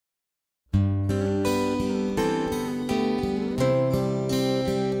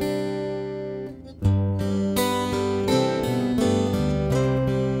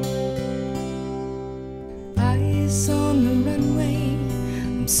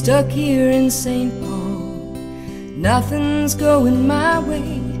stuck here in St. Paul. Nothing's going my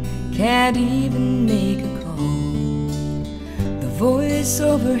way, can't even make a call. The voice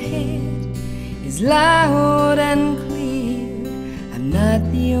overhead is loud and clear. I'm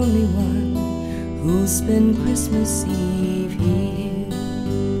not the only one who'll spend Christmas Eve here.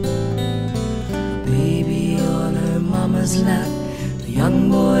 A baby on her mama's lap, the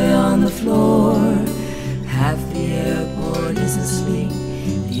young boy on the floor. Half the airport is asleep,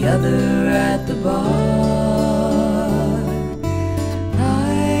 the other at the bar.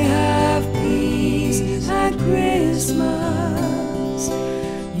 I have peace at Christmas.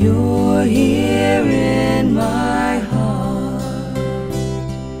 You're here in my heart.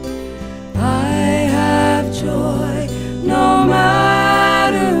 I have joy no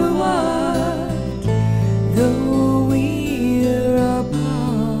matter what, though we're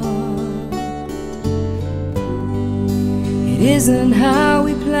apart. It isn't how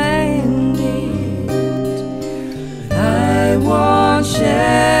we planned it, but I won't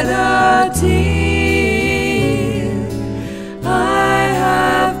shed a tear. I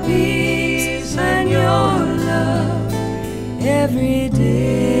have peace and your love every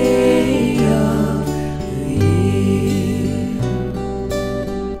day of the year.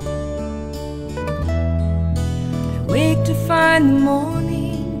 I wake to find the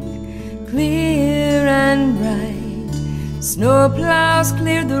morning clear and bright. Snow plows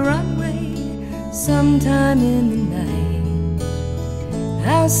cleared the runway sometime in the night.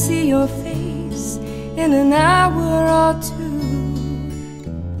 I'll see your face in an hour or two,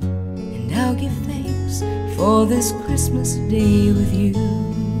 and I'll give thanks for this Christmas day with you.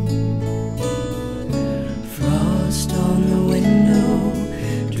 Frost on the window,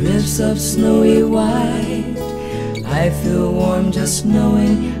 drifts of snowy white. I feel warm just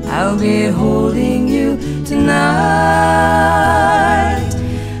knowing I'll be holding you tonight.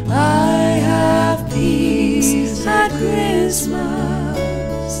 I have peace at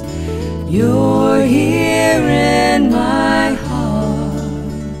Christmas. You're here in my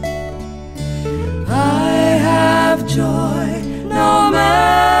heart. I have joy no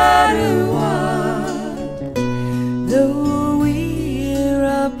matter what, though we're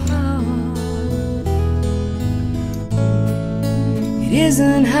apart. It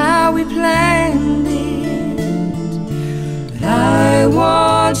isn't how we planned it, but I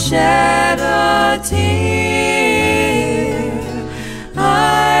won't shed a tear.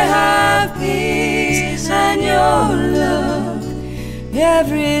 I have peace and your love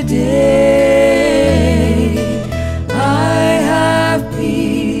every day. I have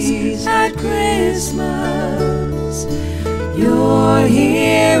peace at Christmas. You're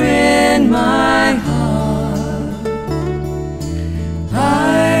here in my heart. I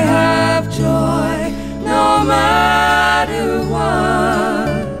have joy no matter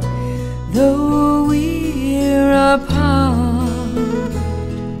what, though we're apart.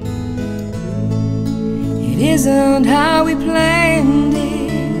 It isn't how we planned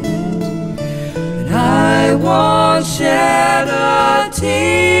it, but I won't shed a tear.